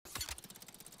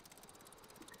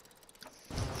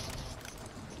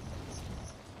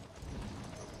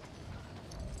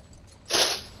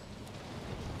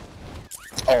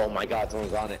Oh my god,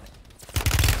 someone's on it.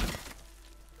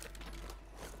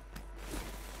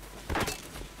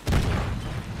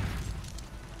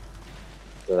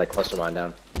 Throw that cluster mine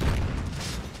down.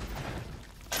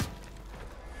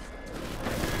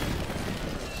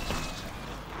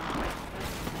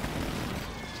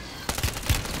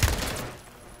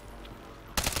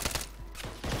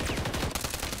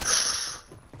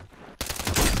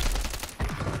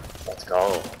 Let's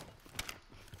go.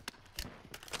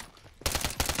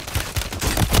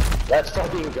 Let's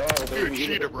fucking go, baby. You're a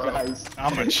cheater, bro. Nice.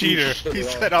 I'm a cheater. He You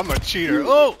said I'm a cheater.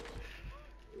 Oh!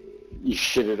 You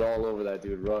shitted all over that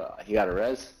dude, bro. He got a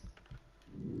res.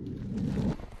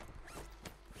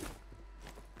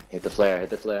 Hit the flare, hit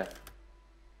the flare.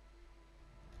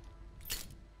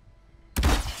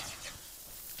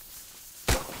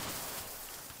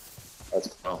 Let's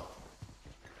go.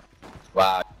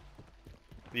 Wow.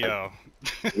 Yo.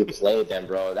 You played them,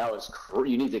 bro. That was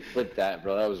you need to clip that,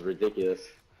 bro. That was ridiculous.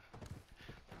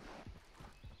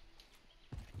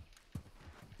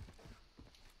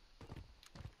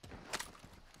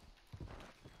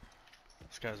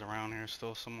 This guy's around here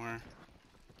still somewhere.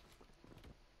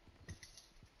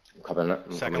 I'm coming.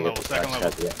 Second level.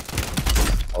 Yeah.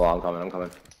 Oh, I'm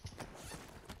coming.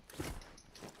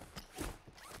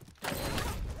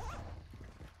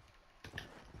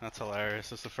 That's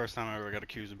hilarious. It's the first time I ever got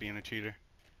accused of being a cheater.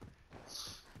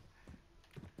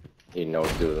 He knows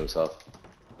what to do with himself.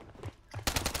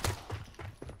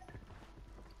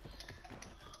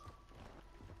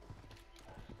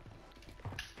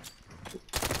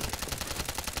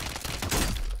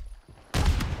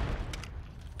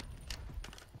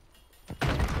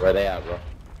 Where they at, bro?